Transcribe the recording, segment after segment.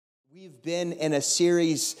We've been in a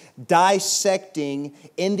series dissecting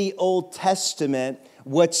in the Old Testament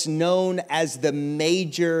what's known as the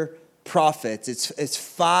major prophets. It's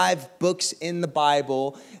 5 books in the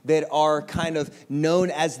Bible that are kind of known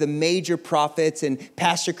as the major prophets. And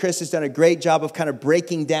Pastor Chris has done a great job of kind of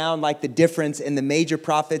breaking down like the difference in the major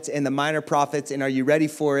prophets and the minor prophets. And are you ready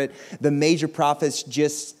for it? The major prophets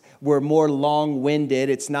just were more long-winded.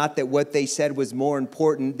 It's not that what they said was more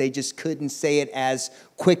important. They just couldn't say it as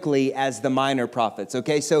quickly as the minor prophets.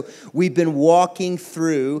 Okay, so we've been walking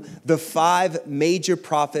through the 5 major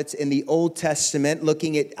prophets in the Old Testament,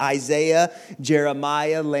 looking at Isaiah,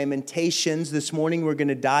 Jeremiah, Lamentations. This morning we're going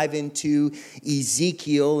to dive into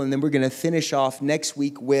Ezekiel, and then we're going to finish off next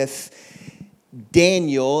week with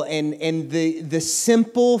Daniel, and the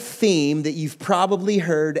simple theme that you've probably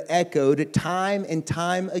heard echoed time and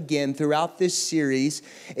time again throughout this series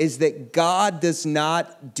is that God does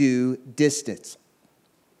not do distance.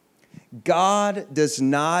 God does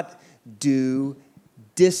not do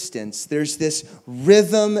distance. There's this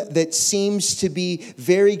rhythm that seems to be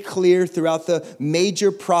very clear throughout the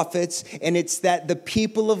major prophets, and it's that the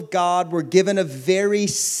people of God were given a very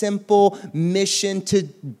simple mission to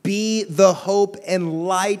be the hope and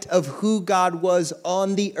light of who God was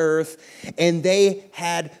on the earth, and they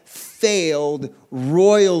had failed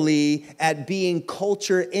royally at being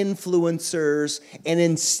culture influencers and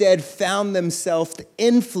instead found themselves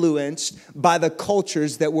influenced by the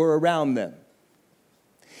cultures that were around them.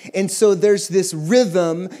 And so there's this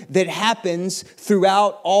rhythm that happens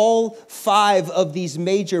throughout all 5 of these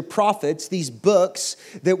major prophets, these books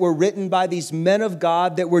that were written by these men of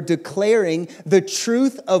God that were declaring the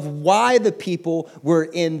truth of why the people were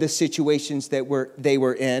in the situations that they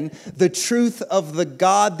were in, the truth of the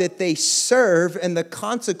God that they serve and the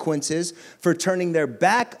consequences for turning their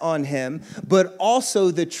back on him, but also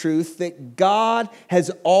the truth that God has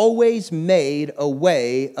always made a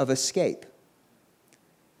way of escape.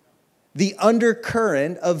 The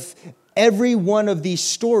undercurrent of every one of these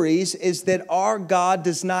stories is that our God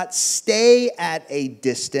does not stay at a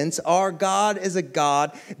distance. Our God is a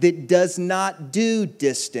God that does not do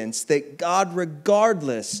distance. That God,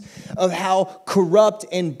 regardless of how corrupt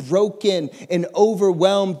and broken and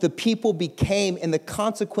overwhelmed the people became and the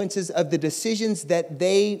consequences of the decisions that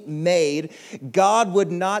they made, God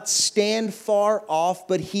would not stand far off,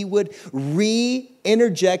 but he would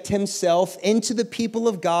interject himself into the people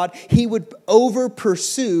of God. He would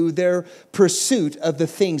pursue their pursuit of the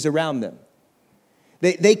things around them.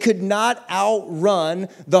 They could not outrun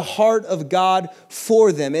the heart of God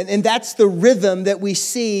for them. And that's the rhythm that we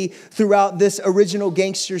see throughout this original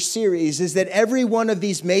Gangster series, is that every one of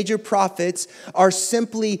these major prophets are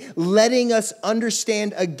simply letting us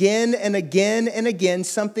understand again and again and again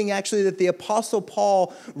something actually that the Apostle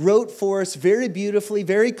Paul wrote for us very beautifully,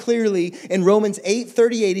 very clearly in Romans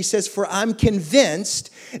 8:38. He says, "For I'm convinced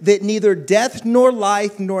that neither death nor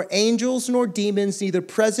life, nor angels nor demons, neither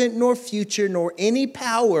present nor future, nor any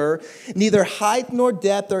power, neither height nor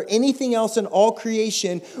depth or anything else in all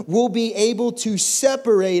creation will be able to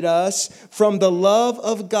separate us from the love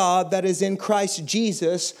of God that is in Christ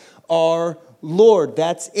Jesus our Lord."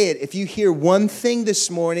 That's it. If you hear one thing this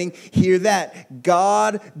morning, hear that.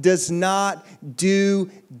 God does not do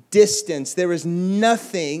distance. There is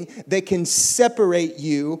nothing that can separate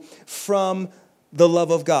you from the love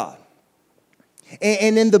of God.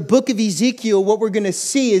 And in the book of Ezekiel, what we're going to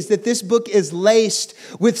see is that this book is laced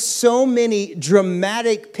with so many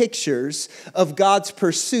dramatic pictures of God's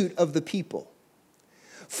pursuit of the people.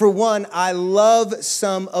 For one, I love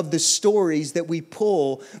some of the stories that we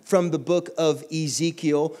pull from the book of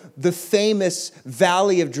Ezekiel, the famous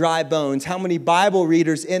Valley of Dry Bones. How many Bible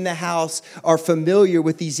readers in the house are familiar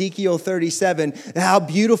with Ezekiel 37? How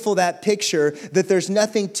beautiful that picture, that there's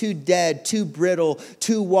nothing too dead, too brittle,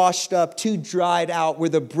 too washed up, too dried out, where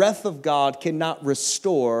the breath of God cannot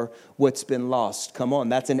restore what's been lost. Come on,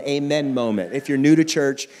 that's an amen moment. If you're new to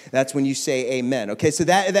church, that's when you say amen. Okay, so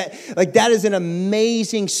that is an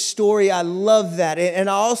amazing story. I love that. And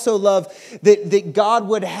I also love that God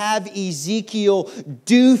would have Ezekiel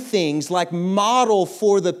do things like model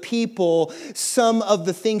for the people some of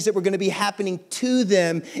the things that were going to be happening to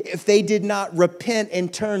them if they did not repent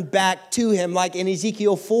and turn back to him. Like in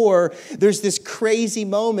Ezekiel 4, there's this crazy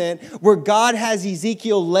moment where God has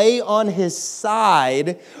Ezekiel lay on his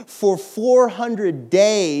side for 400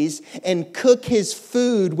 days and cook his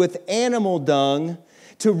food with animal dung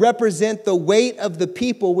to represent the weight of the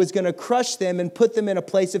people was going to crush them and put them in a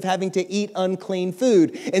place of having to eat unclean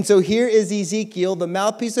food. And so here is Ezekiel, the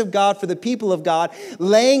mouthpiece of God for the people of God,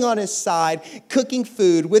 laying on his side, cooking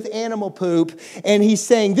food with animal poop. And he's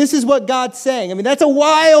saying, this is what God's saying. I mean, that's a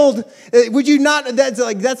wild, would you not,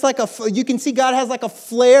 that's like you can see God has like a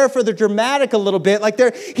flair for the dramatic a little bit. Like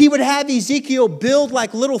he would have Ezekiel build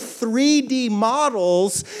like little 3D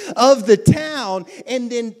models of the town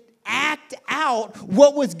and then act out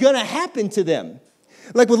what was going to happen to them.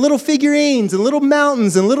 Like with little figurines and little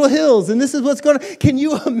mountains and little hills. And this is what's going to... Can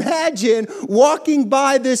you imagine walking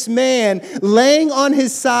by this man, laying on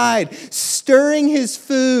his side, stirring his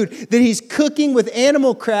food that he's cooking with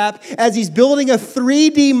animal crap as he's building a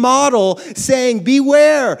 3D model saying,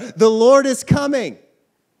 beware, the Lord is coming.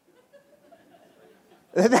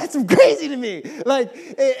 That's crazy to me. Like,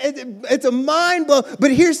 it's a mind blow.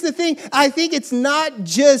 But here's the thing. I think it's not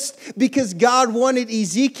just because God wanted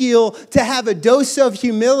Ezekiel to have a dose of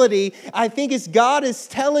humility. I think it's God is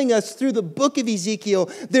telling us through the book of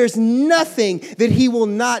Ezekiel, there's nothing that he will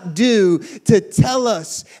not do to tell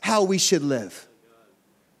us how we should live.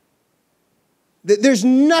 There's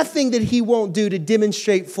nothing that he won't do to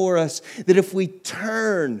demonstrate for us that if we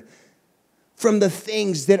turn from the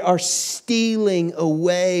things that are stealing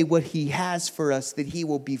away what he has for us, that he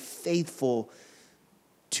will be faithful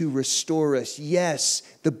to restore us. Yes,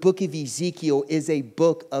 the book of Ezekiel is a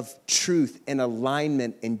book of truth and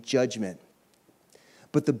alignment and judgment.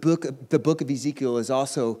 But the book of Ezekiel is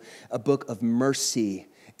also a book of mercy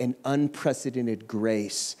and unprecedented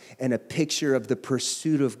grace and a picture of the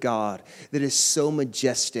pursuit of God that is so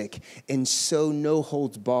majestic and so no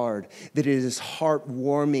holds barred that it is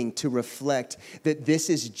heartwarming to reflect that this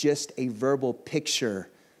is just a verbal picture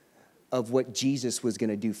of what Jesus was going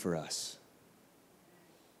to do for us.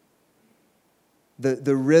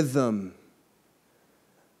 The rhythm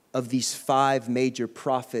of these 5 major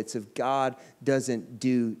prophets of God doesn't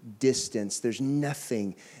do distance. There's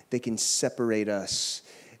nothing that can separate us.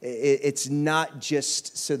 It's not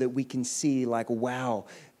just so that we can see like, wow,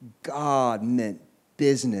 God meant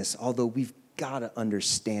business, although we've got to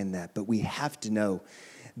understand that. But we have to know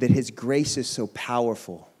that his grace is so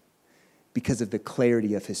powerful because of the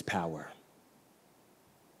clarity of his power.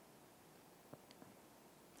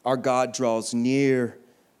 Our God draws near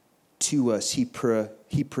to us. He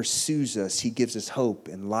pursues us. He gives us hope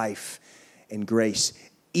and life and grace,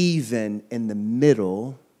 even in the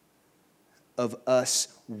middle of us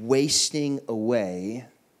wasting away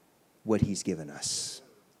what he's given us.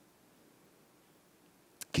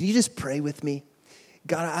 Can you just pray with me?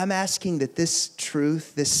 God, I'm asking that this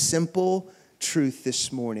truth, this simple truth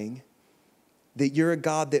this morning, that you're a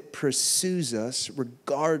God that pursues us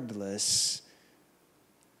regardless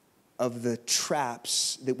of the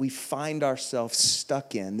traps that we find ourselves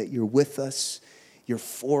stuck in, that you're with us, you're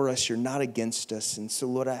for us, you're not against us. And so,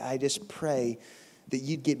 Lord, I just pray that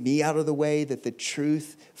you'd get me out of the way, that the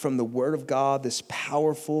truth from the Word of God, this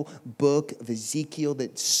powerful book of Ezekiel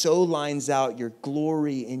that so lines out your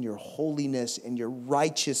glory and your holiness and your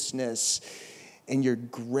righteousness and your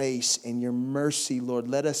grace and your mercy, Lord,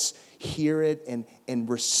 let us hear it and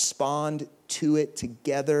respond to it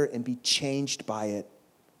together and be changed by it.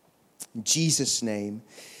 In Jesus' name,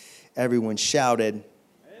 everyone shouted.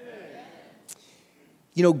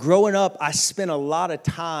 You know, growing up, I spent a lot of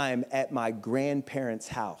time at my grandparents'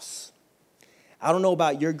 house. I don't know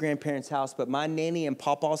about your grandparents' house, but my nanny and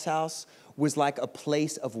papa's house was like a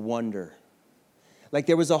place of wonder. Like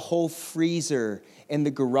there was a whole freezer in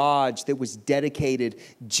the garage that was dedicated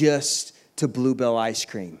just to Bluebell ice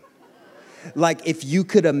cream. Like if you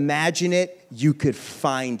could imagine it, you could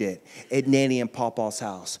find it at Nanny and Papa's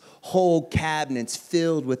house. Whole cabinets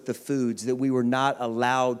filled with the foods that we were not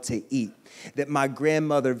allowed to eat, that my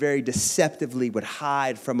grandmother very deceptively would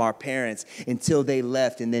hide from our parents until they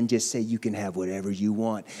left and then just say, you can have whatever you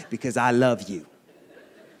want because I love you.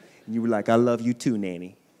 And you were like, I love you too,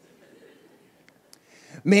 Nanny.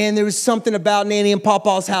 Man, there was something about Nanny and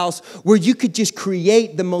Papa's house where you could just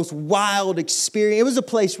create the most wild experience. It was a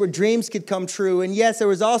place where dreams could come true. And yes, there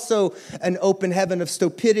was also an open heaven of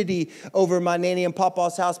stupidity over my Nanny and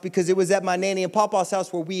Papa's house because it was at my Nanny and Papa's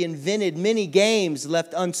house where we invented many games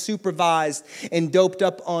left unsupervised and doped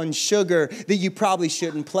up on sugar that you probably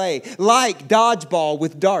shouldn't play, like dodgeball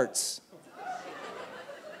with darts.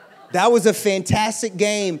 That was a fantastic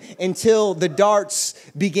game until the darts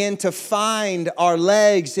began to find our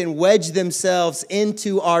legs and wedge themselves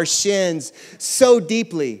into our shins so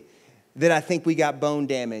deeply that I think we got bone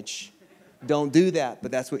damage. Don't do that,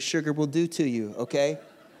 but that's what sugar will do to you, okay?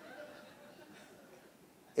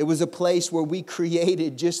 It was a place where we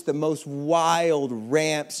created just the most wild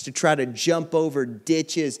ramps to try to jump over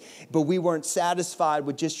ditches, but we weren't satisfied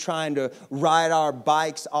with just trying to ride our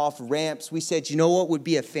bikes off ramps. We said, you know what would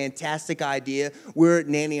be a fantastic idea? We're at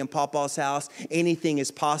Nanny and Papa's house. Anything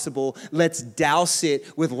is possible. Let's douse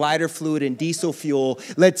it with lighter fluid and diesel fuel.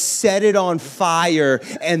 Let's set it on fire,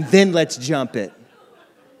 and then let's jump it.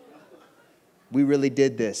 We really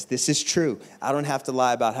did this. This is true. I don't have to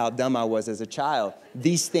lie about how dumb I was as a child.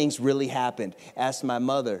 These things really happened. Ask my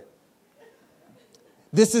mother.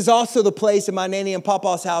 This is also the place in my Nanny and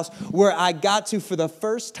Papa's house where I got to, for the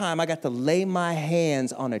first time, I got to lay my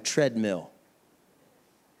hands on a treadmill.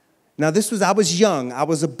 Now, I was young, I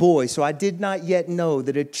was a boy, so I did not yet know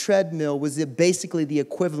that a treadmill was basically the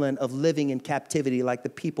equivalent of living in captivity like the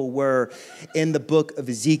people were in the book of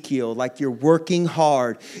Ezekiel. Like you're working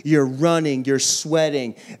hard, you're running, you're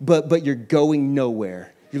sweating, but you're going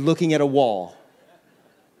nowhere. You're looking at a wall.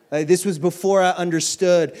 This was before I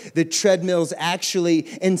understood that treadmills actually,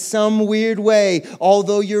 in some weird way,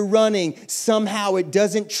 although you're running, somehow it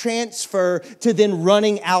doesn't transfer to then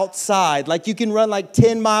running outside. Like you can run like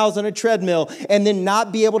 10 miles on a treadmill and then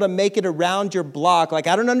not be able to make it around your block. Like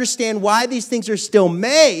I don't understand why these things are still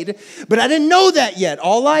made, but I didn't know that yet.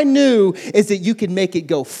 All I knew is that you could make it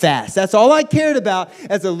go fast. That's all I cared about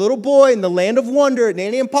as a little boy in the land of wonder at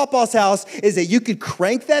Nanny and Papa's house, is that you could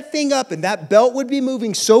crank that thing up and that belt would be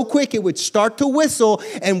moving so quick it would start to whistle,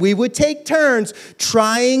 and we would take turns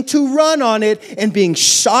trying to run on it and being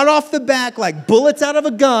shot off the back like bullets out of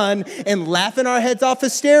a gun and laughing our heads off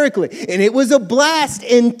hysterically. And it was a blast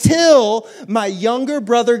until my younger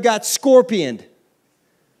brother got scorpioned.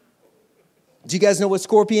 Do you guys know what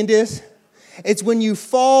scorpioned is? It's when you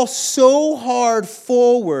fall so hard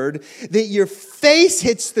forward that your face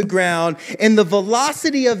hits the ground and the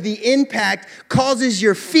velocity of the impact causes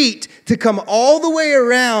your feet to come all the way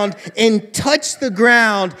around and touch the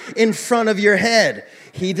ground in front of your head.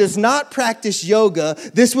 He does not practice yoga.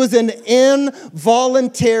 This was an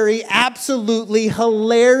involuntary, absolutely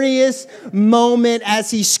hilarious moment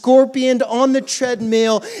as he scorpioned on the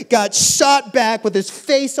treadmill, got shot back with his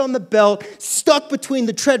face on the belt, stuck between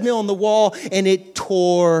the treadmill and the wall, and it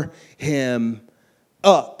tore him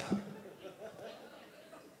up.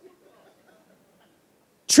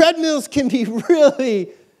 Treadmills can be really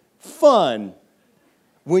fun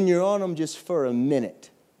when you're on them just for a minute.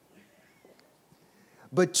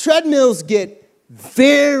 But treadmills get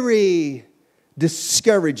very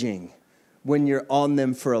discouraging when you're on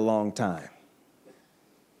them for a long time.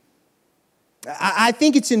 I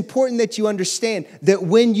think it's important that you understand that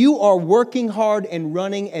when you are working hard and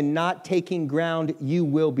running and not taking ground, you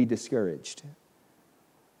will be discouraged.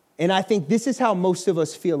 And I think this is how most of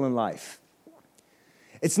us feel in life.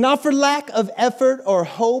 It's not for lack of effort or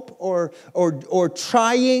hope or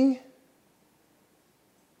trying.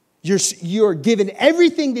 You're given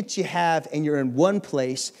everything that you have, and you're in one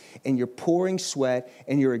place, and you're pouring sweat,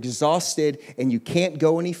 and you're exhausted, and you can't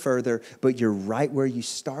go any further, but you're right where you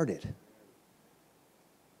started.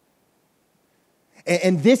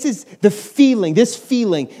 And this is the feeling, this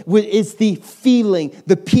feeling is the feeling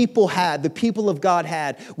the people had, the people of God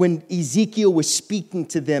had when Ezekiel was speaking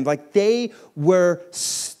to them, like they were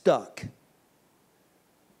stuck.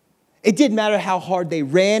 It didn't matter how hard they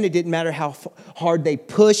ran. It didn't matter how hard they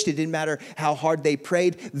pushed. It didn't matter how hard they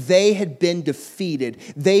prayed. They had been defeated.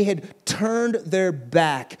 They had turned their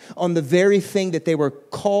back on the very thing that they were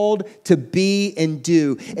called to be and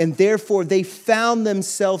do. And therefore, they found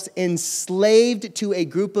themselves enslaved to a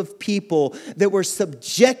group of people that were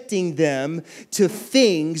subjecting them to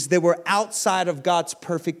things that were outside of God's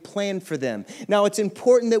perfect plan for them. Now, it's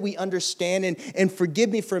important that we understand, and forgive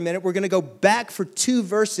me for a minute, we're going to go back for 2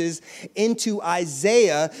 verses into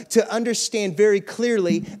Isaiah to understand very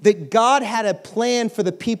clearly that God had a plan for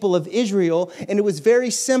the people of Israel, and it was very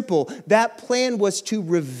simple. That plan was to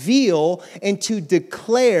reveal and to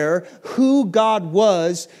declare who God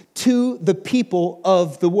was to the people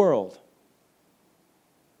of the world.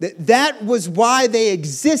 That was why they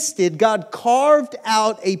existed. God carved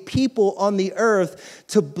out a people on the earth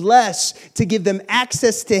to bless, to give them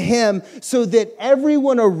access to Him, so that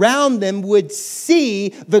everyone around them would see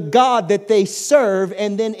the God that they serve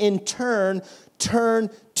and then in turn turn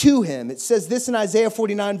to Him. It says this in Isaiah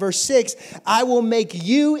 49 verse 6, I will make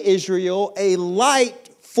you, Israel, a light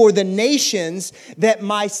for the nations, that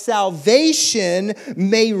my salvation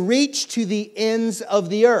may reach to the ends of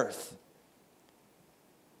the earth.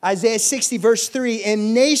 Isaiah 60 verse 3,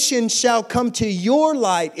 and nations shall come to your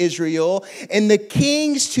light, Israel, and the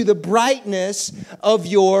kings to the brightness of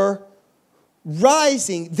your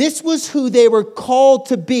rising, this was who they were called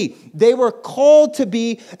to be. They were called to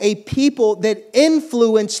be a people that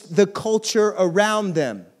influenced the culture around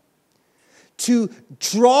them, to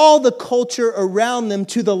draw the culture around them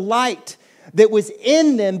to the light that was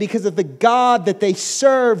in them because of the God that they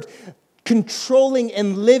served, controlling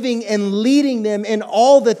and living and leading them in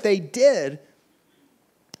all that they did.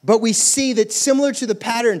 But we see that similar to the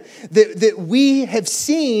pattern that we have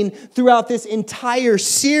seen throughout this entire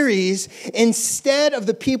series, instead of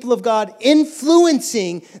the people of God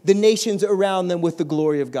influencing the nations around them with the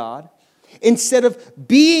glory of God, instead of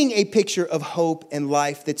being a picture of hope and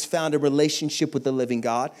life that's found in relationship with the living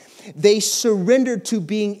God, they surrendered to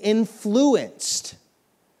being influenced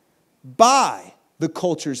by the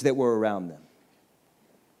cultures that were around them.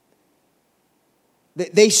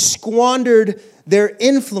 They squandered their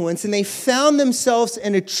influence, and they found themselves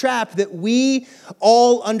in a trap that we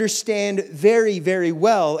all understand very, very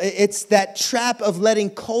well. It's that trap of letting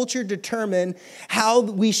culture determine how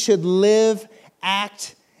we should live,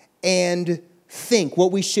 act, and think,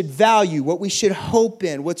 what we should value, what we should hope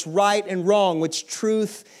in, what's right and wrong, what's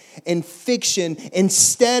truth and fiction,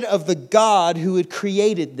 instead of the God who had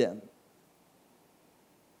created them.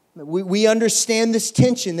 We understand this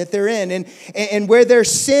tension that they're in, and where their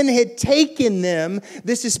sin had taken them,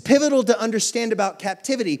 this is pivotal to understand about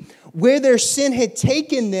captivity. Where their sin had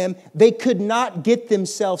taken them, they could not get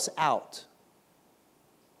themselves out.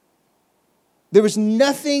 There was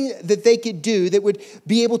nothing that they could do that would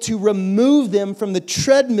be able to remove them from the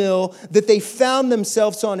treadmill that they found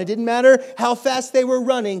themselves on. It didn't matter how fast they were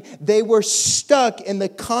running. They were stuck in the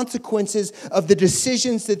consequences of the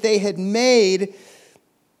decisions that they had made.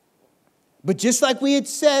 But just like we had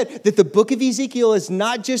said, that the book of Ezekiel is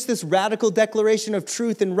not just this radical declaration of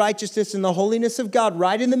truth and righteousness and the holiness of God.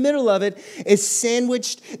 Right in the middle of it is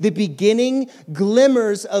sandwiched the beginning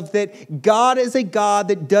glimmers of that God is a God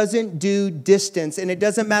that doesn't do distance. And it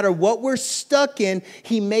doesn't matter what we're stuck in,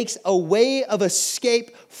 He makes a way of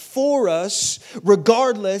escape for us,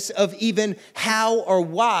 regardless of even how or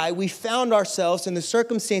why we found ourselves in the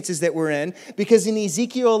circumstances that we're in. Because in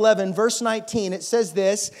Ezekiel 11, verse 19, it says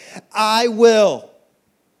this, I will.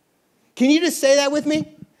 Can you just say that with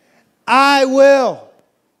me? I will.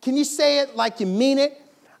 Can you say it like you mean it?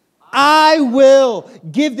 I will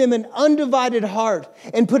give them an undivided heart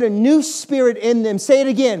and put a new spirit in them. Say it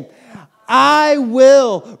again. I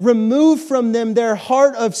will remove from them their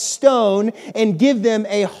heart of stone and give them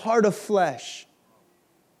a heart of flesh.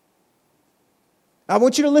 I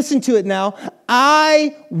want you to listen to it now.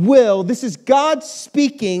 I will, this is God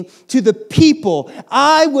speaking to the people.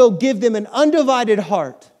 I will give them an undivided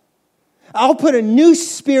heart. I'll put a new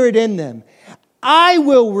spirit in them. I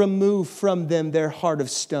will remove from them their heart of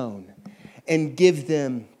stone and give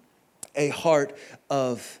them a heart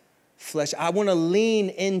of flesh. I want to lean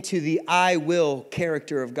into the I will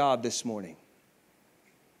character of God this morning.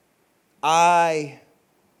 I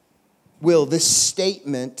will. This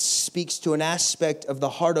statement speaks to an aspect of the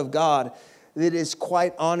heart of God that is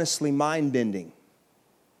quite honestly mind-bending.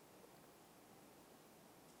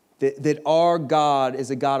 That our God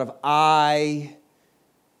is a God of I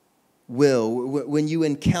will. When you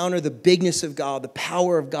encounter the bigness of God, the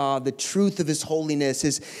power of God, the truth of His holiness,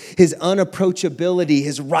 His unapproachability,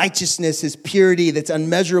 His righteousness, His purity that's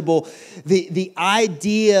unmeasurable, the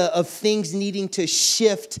idea of things needing to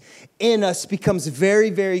shift in us becomes very,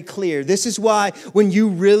 very clear. This is why when you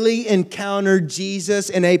really encounter Jesus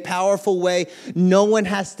in a powerful way, no one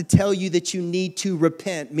has to tell you that you need to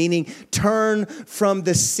repent, meaning turn from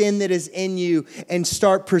the sin that is in you and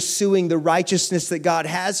start pursuing the righteousness that God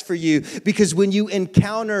has for you. Because when you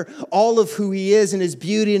encounter all of who He is and His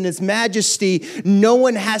beauty and His majesty, no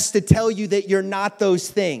one has to tell you that you're not those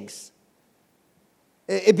things.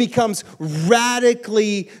 It becomes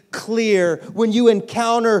radically clear when you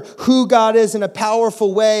encounter who God is in a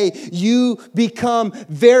powerful way. You become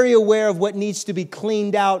very aware of what needs to be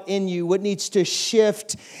cleaned out in you, what needs to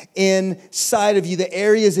shift inside of you, the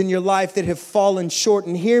areas in your life that have fallen short.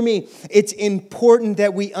 And hear me, it's important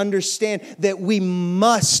that we understand that we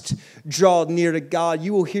must draw near to God.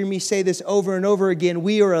 You will hear me say this over and over again.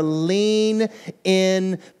 We are a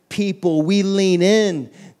lean-in people. We lean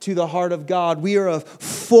in to the heart of God. We are a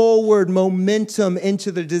forward momentum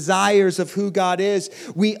into the desires of who God is.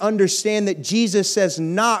 We understand that Jesus says,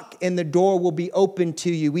 knock and the door will be open to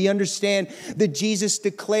you. We understand that Jesus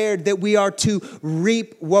declared that we are to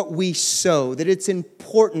reap what we sow, that it's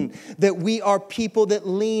important that we are people that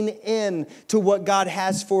lean in to what God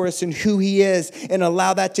has for us and who He is and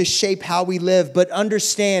allow that to shape how we live. But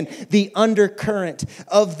understand the undercurrent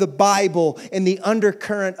of the Bible and the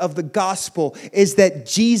undercurrent of the gospel is that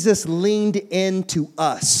Jesus Jesus leaned into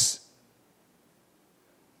us.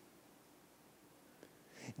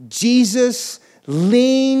 Jesus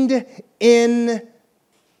leaned in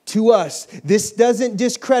to us. This doesn't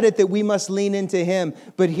discredit that we must lean into him,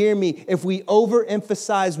 but hear me, if we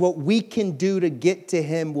overemphasize what we can do to get to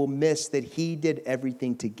him, we'll miss that he did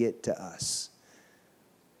everything to get to us.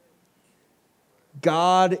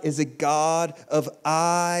 God is a God of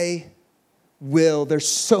I will. There's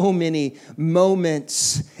so many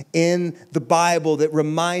moments in the Bible that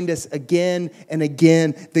remind us again and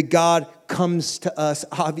again that God comes to us.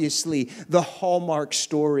 Obviously, the hallmark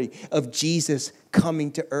story of Jesus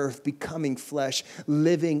coming to earth, becoming flesh,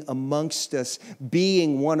 living amongst us,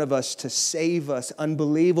 being one of us to save us.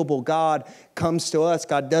 Unbelievable. God comes to us.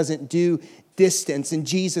 God doesn't do distance. And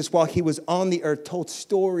Jesus, while he was on the earth, told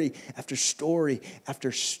story after story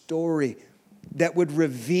after story that would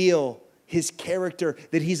reveal his character,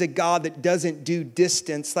 that he's a God that doesn't do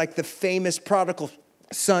distance, like the famous prodigal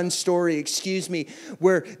son story,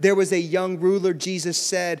 where there was a young ruler, Jesus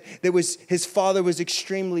said, his father was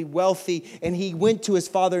extremely wealthy, and he went to his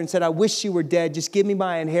father and said, I wish you were dead, just give me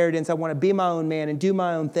my inheritance, I want to be my own man and do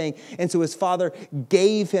my own thing. And so his father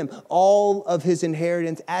gave him all of his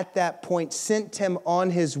inheritance at that point, sent him on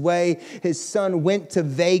his way. His son went to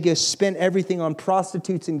Vegas, spent everything on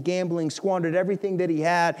prostitutes and gambling, squandered everything that he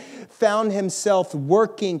had, found himself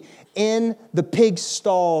working in the pig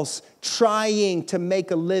stalls, trying to make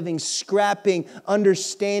a living, scrapping,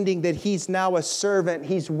 understanding that he's now a servant.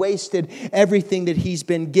 He's wasted everything that he's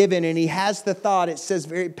been given. And he has the thought, it says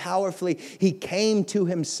very powerfully, he came to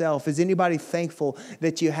himself. Is anybody thankful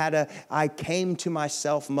that you had a I came to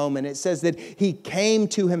myself moment? It says that he came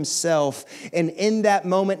to himself. And in that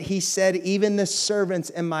moment, he said, even the servants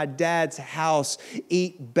in my dad's house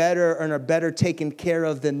eat better and are better taken care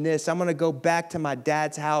of than this. I'm going to go back to my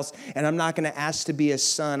dad's house, and I'm not going to ask to be a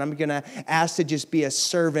son. I'm going to ask to just be a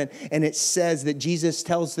servant. And it says that Jesus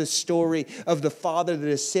tells this story of the father that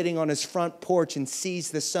is sitting on his front porch and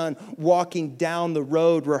sees the son walking down the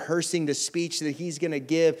road, rehearsing the speech that he's going to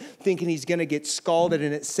give, thinking he's going to get scalded.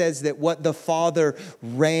 And it says that what the father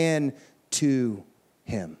ran to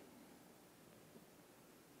him.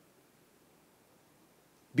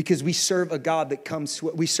 Because we serve a God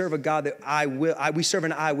that we serve a God that we serve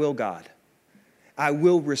an I will God. I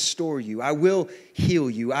will restore you. I will heal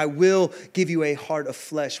you. I will give you a heart of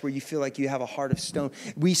flesh where you feel like you have a heart of stone.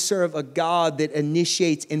 We serve a God that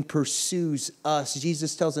initiates and pursues us.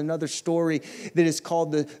 Jesus tells another story that is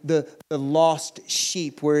called the lost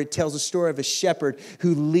sheep, where it tells a story of a shepherd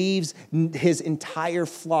who leaves his entire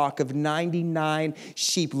flock of 99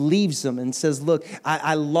 sheep, leaves them and says, look,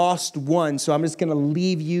 I lost one, so I'm just going to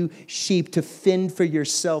leave you sheep to fend for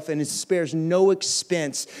yourself, and it spares no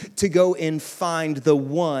expense to go and find the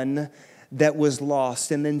one that was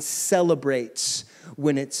lost, and then celebrates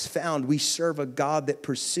when it's found. We serve a God that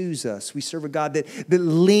pursues us. We serve a God that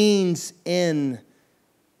leans in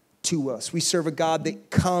to us. We serve a God that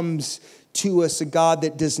comes to us, a God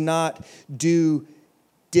that does not do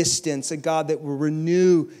distance, a God that will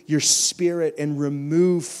renew your spirit and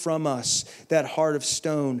remove from us that heart of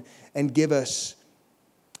stone and give us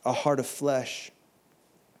a heart of flesh.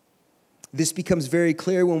 This becomes very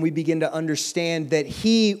clear when we begin to understand that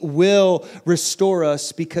he will restore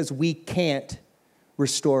us because we can't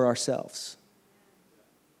restore ourselves.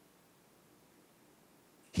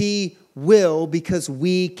 He will because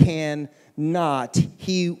we cannot.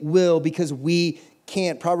 He will because we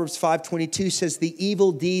can't. Proverbs 5:22 says, the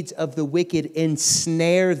evil deeds of the wicked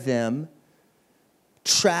ensnare them,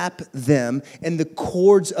 trap them, and the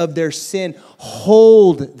cords of their sin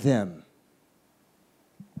hold them.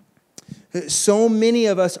 So many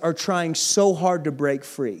of us are trying so hard to break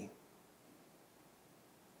free.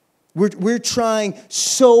 We're trying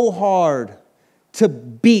so hard to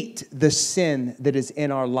beat the sin that is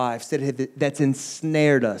in our lives, that's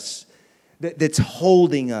ensnared us, that's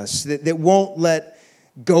holding us, that won't let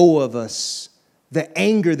go of us. The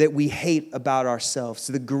anger that we hate about ourselves,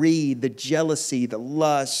 the greed, the jealousy, the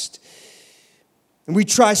lust. And we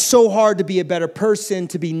try so hard to be a better person,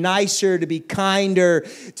 to be nicer, to be kinder,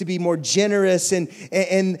 to be more generous. And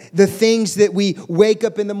the things that we wake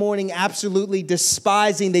up in the morning absolutely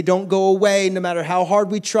despising, they don't go away. No matter how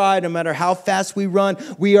hard we try, no matter how fast we run,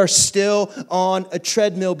 we are still on a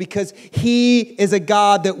treadmill because he is a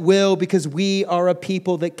God that will, because we are a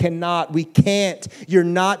people that cannot. We can't. You're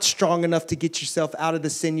not strong enough to get yourself out of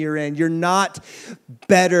the sin you're in. You're not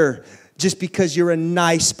better just because you're a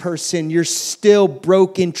nice person. You're still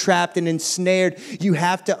broken, trapped, and ensnared. You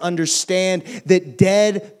have to understand that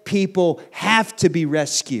dead people have to be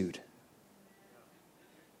rescued.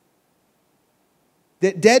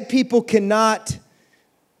 That dead people cannot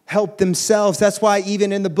help themselves. That's why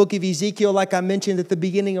even in the book of Ezekiel, like I mentioned at the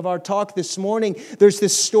beginning of our talk this morning, there's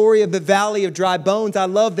this story of the valley of dry bones. I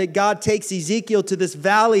love that God takes Ezekiel to this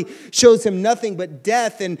valley, shows him nothing but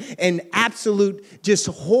death and absolute just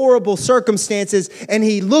horrible circumstances. And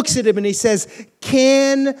he looks at him and he says,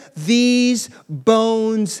 can these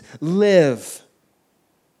bones live?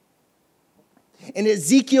 And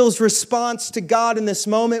Ezekiel's response to God in this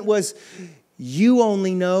moment was, you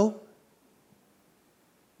only know.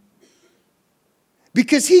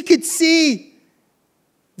 Because he could see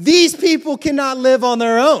these people cannot live on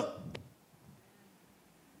their own.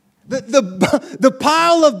 The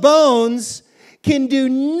pile of bones can do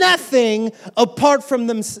nothing apart from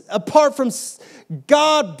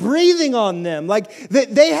God breathing on them. Like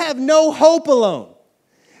they have no hope alone.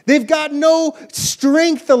 They've got no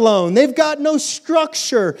strength alone. They've got no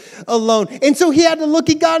structure alone. And so he had to look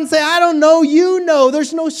at God and say, I don't know, you know.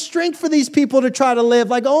 There's no strength for these people to try to live.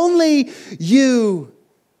 Like only you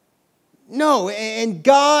know. And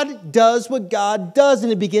God does what God does.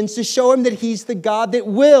 And it begins to show him that he's the God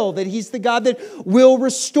that he's the God that will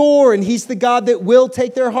restore. And he's the God that will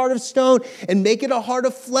take their heart of stone and make it a heart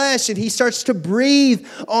of flesh. And he starts to breathe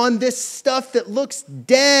on this stuff that looks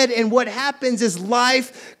dead. And what happens is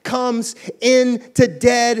life comes into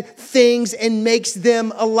dead things and makes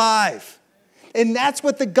them alive. And that's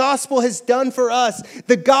what the gospel has done for us.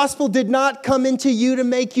 The gospel did not come into you to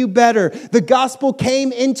make you better. The gospel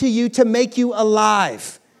came into you to make you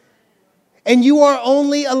alive. And you are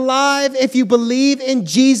only alive if you believe in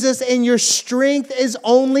Jesus, and your strength is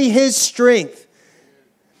only his strength.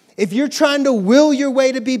 If you're trying to will your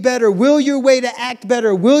way to be better, will your way to act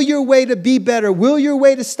better, will your way to be better, will your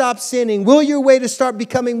way to stop sinning, will your way to start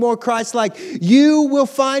becoming more Christ-like, you will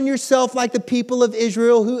find yourself like the people of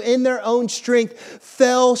Israel who in their own strength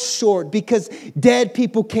fell short because dead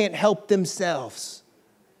people can't help themselves.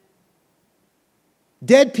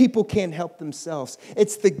 Dead people can't help themselves.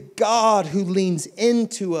 It's the God who leans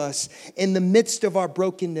into us in the midst of our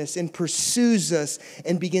brokenness and pursues us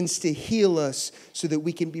and begins to heal us so that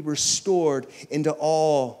we can be restored into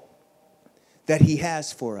all that he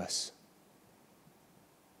has for us.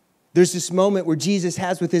 There's this moment where Jesus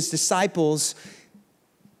has with his disciples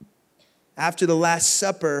after the Last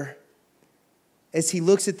Supper, as he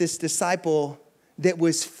looks at this disciple that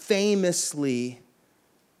was famously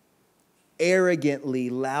arrogantly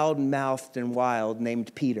loud-mouthed and wild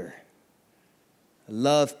named Peter. I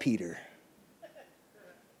love Peter.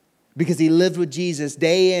 Because he lived with Jesus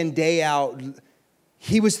day in, day out.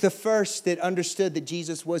 He was the first that understood that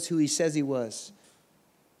Jesus was who he says he was.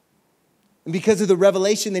 And because of the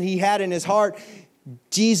revelation that he had in his heart,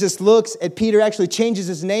 Jesus looks at Peter, actually changes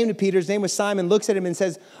his name to Peter. His name was Simon, looks at him and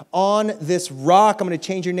says, on this rock, I'm going to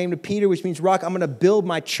change your name to Peter, which means rock. I'm going to build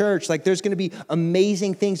my church. Like there's going to be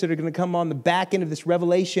amazing things that are going to come on the back end of this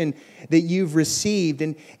revelation that you've received.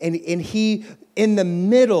 And he, in the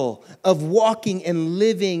middle of walking and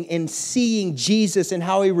living and seeing Jesus and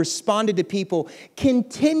how he responded to people,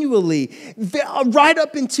 continually, right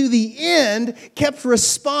up into the end, kept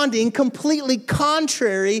responding completely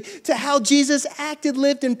contrary to how Jesus acted,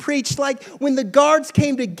 lived, and preached. Like when the guards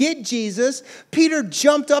came to get Jesus, Peter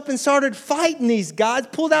jumped up and started fighting these guys,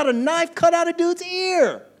 pulled out a knife, cut out a dude's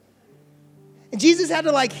ear. And Jesus had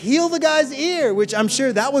to heal the guy's ear, which I'm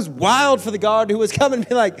sure that was wild for the guard who was coming to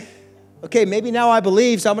be like, okay, maybe now I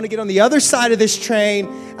believe, so I'm going to get on the other side of this train.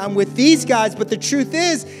 I'm with these guys. But the truth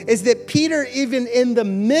is that Peter, even in the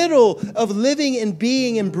middle of living and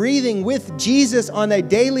being and breathing with Jesus on a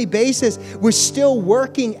daily basis, was still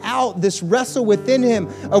working out this wrestle within him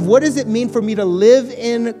of what does it mean for me to live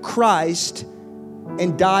in Christ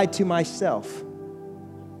and die to myself?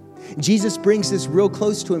 Jesus brings this real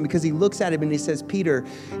close to him because he looks at him and he says, Peter,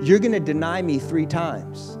 you're going to deny me 3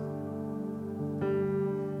 times.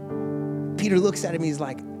 Peter looks at him and he's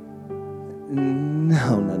like,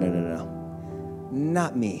 no,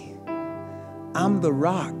 not me. I'm the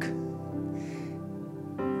rock.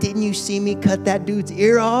 Didn't you see me cut that dude's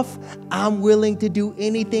ear off? I'm willing to do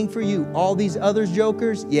anything for you. All these other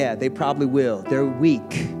jokers, yeah, they probably will. They're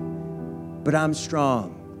weak, but I'm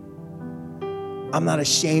strong. I'm not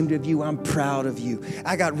ashamed of you. I'm proud of you.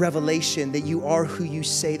 I got revelation that you are who you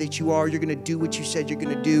say that you are. You're going to do what you said you're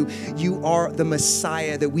going to do. You are the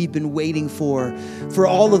Messiah that we've been waiting for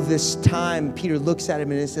all of this time. Peter looks at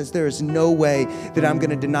him and says, there is no way that I'm going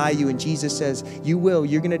to deny you. And Jesus says, you will.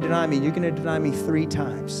 You're going to deny me. You're going to deny me 3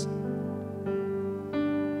 times.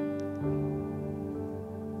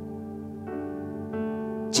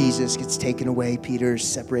 Jesus gets taken away. Peter's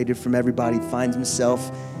separated from everybody, finds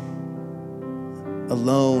himself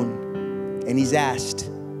alone And he's asked,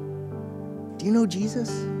 do you know Jesus?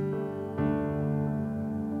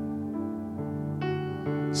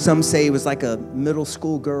 Some say it was like a middle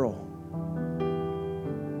school girl.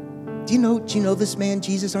 Do you know this man,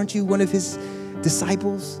 Jesus? Aren't you one of his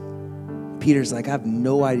disciples? Peter's like, I have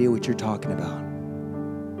no idea what you're talking about.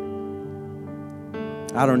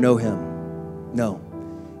 I don't know him. No,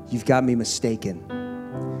 you've got me mistaken.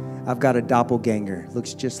 I've got a doppelganger,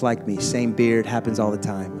 looks just like me, same beard, happens all the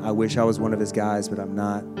time. I wish I was one of his guys, but I'm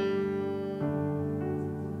not.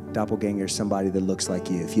 Doppelganger is somebody that looks like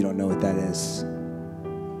you, if you don't know what that is.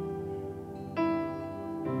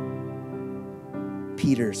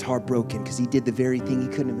 Peter's heartbroken because he did the very thing he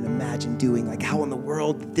couldn't even imagine doing. Like, how in the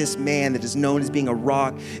world did this man that is known as being a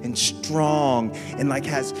rock and strong and like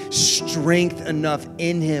has strength enough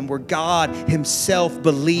in him where God himself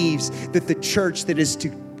believes that the church that is to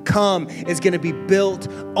come is going to be built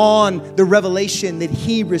on the revelation that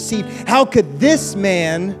he received. How could this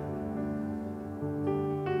man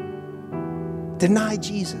deny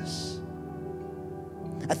Jesus?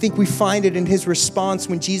 I think we find it in his response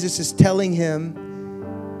when Jesus is telling him,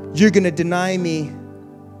 you're going to deny me.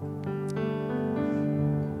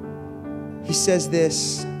 He says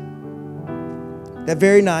this, that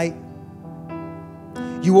very night,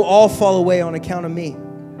 you will all fall away on account of me.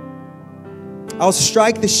 I'll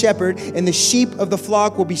strike the shepherd, and the sheep of the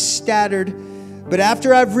flock will be scattered. But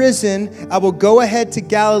after I've risen, I will go ahead to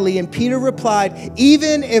Galilee. And Peter replied,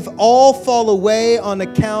 even if all fall away on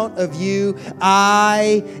account of you,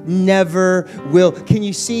 I never will. Can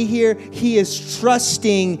you see here? He is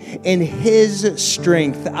trusting in his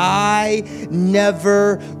strength. I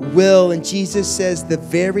never will. And Jesus says, the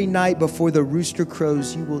very night before the rooster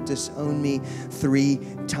crows, you will disown me 3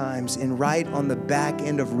 times. And right on the back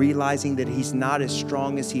end of realizing that he's not as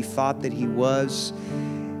strong as he thought that he was,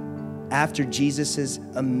 after Jesus'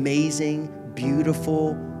 amazing,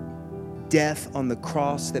 beautiful death on the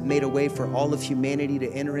cross that made a way for all of humanity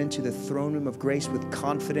to enter into the throne room of grace with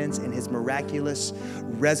confidence in his miraculous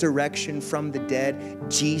resurrection from the dead,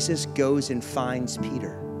 Jesus goes and finds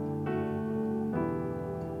Peter.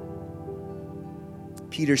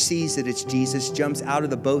 Peter sees that it's Jesus, jumps out of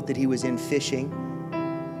the boat that he was in fishing,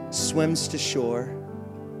 swims to shore.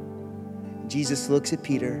 Jesus looks at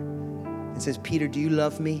Peter and says, Peter, do you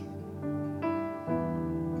love me?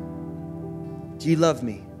 Do you love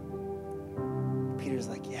me? Peter's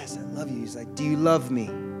like, yes, I love you. He's like, do you love me?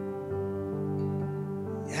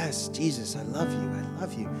 Yes, Jesus, I love you. I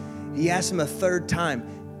love you. He asked him a 3rd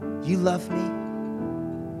time, you love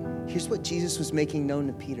me? Here's what Jesus was making known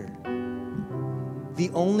to Peter. The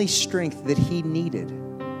only strength that he needed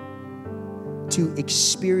to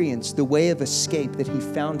experience the way of escape that he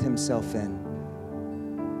found himself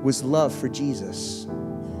in was love for Jesus.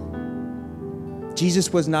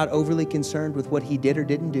 Jesus was not overly concerned with what he did or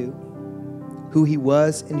didn't do, who he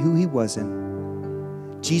was and who he wasn't.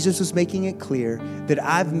 Jesus was making it clear that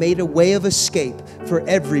I've made a way of escape for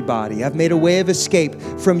everybody. I've made a way of escape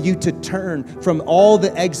from you to turn from all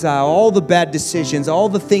the exile, all the bad decisions, all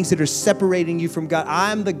the things that are separating you from God.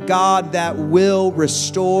 I'm the God that will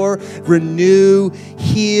restore, renew,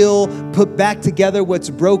 heal, put back together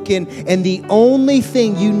what's broken. And the only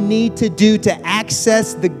thing you need to do to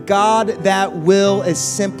access the God that will is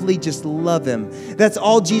simply just love him. That's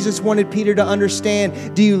all Jesus wanted Peter to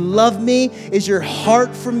understand. Do you love me? Is your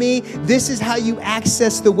heart for me? This is how you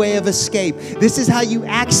access the way of escape. This is how you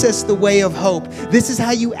access the way of hope. This is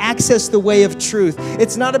how you access the way of truth.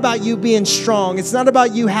 It's not about you being strong. It's not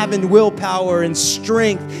about you having willpower and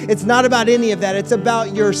strength. It's not about any of that. It's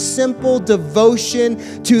about your simple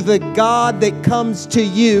devotion to the God that comes to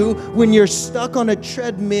you when you're stuck on a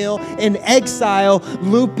treadmill in exile,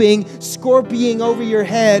 looping, scorpioning over your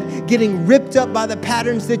head, getting ripped up by the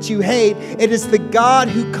patterns that you hate. It is the God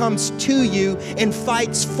who comes to you and fights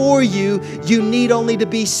for you. You need only to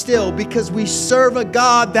be still because we serve a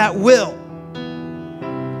God that will.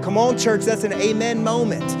 Come on, church, that's an amen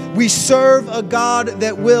moment. We serve a God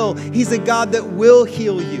that will. He's a God that will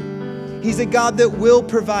heal you. He's a God that will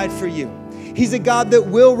provide for you. He's a God that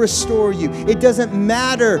will restore you. It doesn't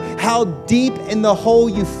matter how deep in the hole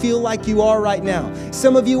you feel like you are right now.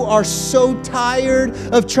 Some of you are so tired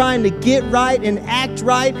of trying to get right and act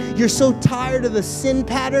right. You're so tired of the sin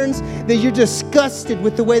patterns that you're disgusted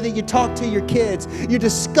with the way that you talk to your kids. You're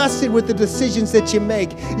disgusted with the decisions that you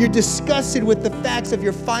make. You're disgusted with the facts of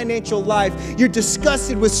your financial life. You're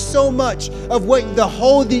disgusted with so much of what the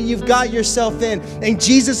hole that you've got yourself in. And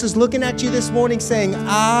Jesus is looking at you this morning saying,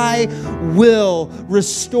 I will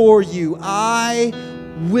restore you. I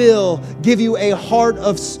will give you a heart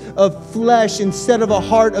of flesh instead of a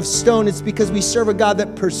heart of stone. It's because we serve a God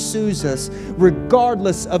that pursues us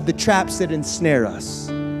regardless of the traps that ensnare us.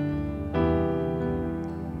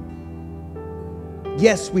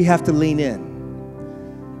 Yes, we have to lean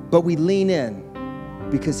in, but we lean in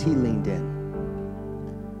because he leaned in.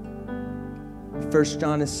 1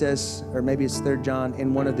 John, it says, or maybe it's 3 John,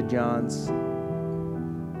 in one of the Johns,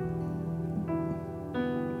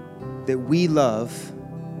 that we love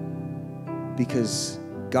because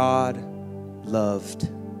God loved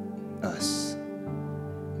us.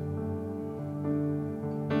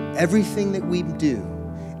 Everything that we do,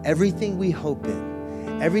 everything we hope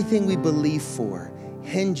in, everything we believe for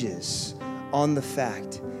hinges on the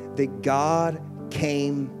fact that God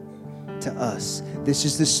came to us. This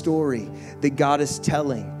is the story that God is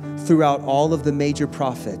telling throughout all of the major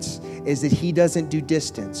prophets, is that he doesn't do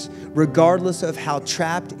distance. Regardless of how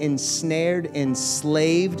trapped, ensnared,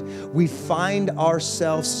 enslaved we find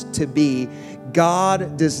ourselves to be,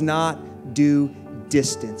 God does not do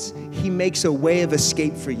distance. He makes a way of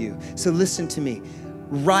escape for you. So listen to me.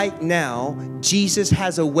 Right now, Jesus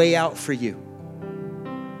has a way out for you.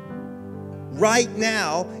 Right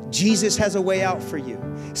now, Jesus has a way out for you.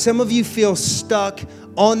 Some of you feel stuck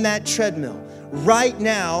on that treadmill. Right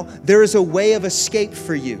now, there is a way of escape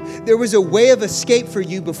for you. There was a way of escape for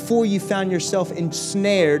you before you found yourself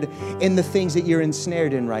ensnared in the things that you're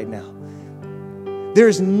ensnared in right now.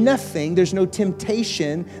 There's no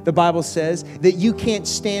temptation, the Bible says, that you can't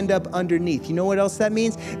stand up underneath. You know what else that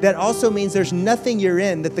means? That also means there's nothing you're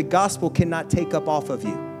in that the gospel cannot take up off of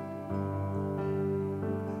you.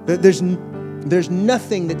 There's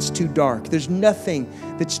nothing that's too dark. There's nothing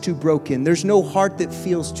that's too broken. There's no heart that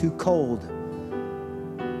feels too cold.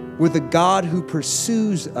 Where the God who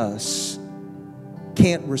pursues us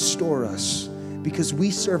can't restore us, because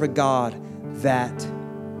we serve a God that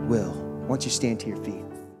will. Why don't you stand to your feet?